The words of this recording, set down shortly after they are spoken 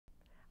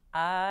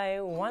I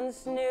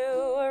once knew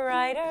a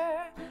writer,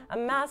 a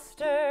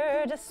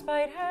master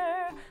despite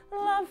her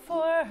love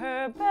for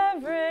her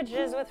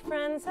beverages with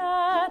friends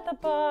at the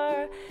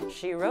bar.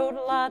 She wrote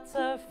lots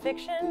of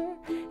fiction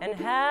and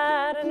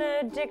had an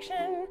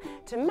addiction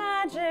to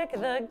Magic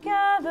the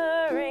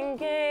Gathering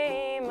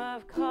game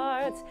of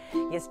cards.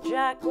 Yes,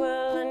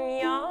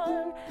 Jacquelyne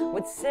Yawn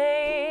would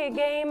say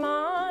game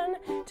on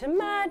to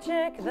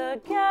Magic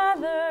the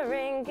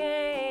Gathering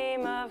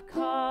game of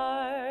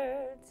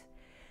cards.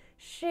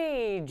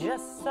 She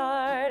just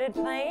started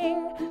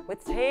playing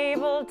with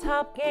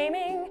tabletop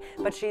gaming,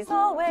 but she's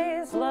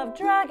always loved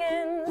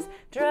dragons,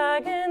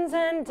 dragons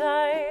and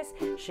dice.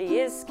 She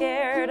is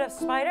scared of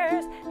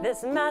spiders,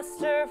 this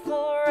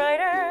masterful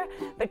writer,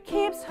 but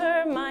keeps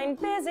her mind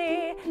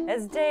busy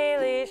as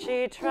daily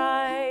she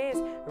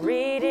tries.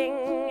 Reading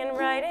and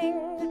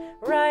writing,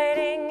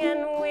 writing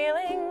and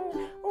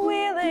wheeling,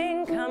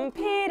 wheeling,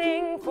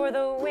 competing for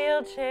the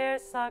wheelchair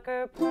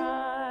soccer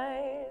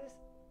prize.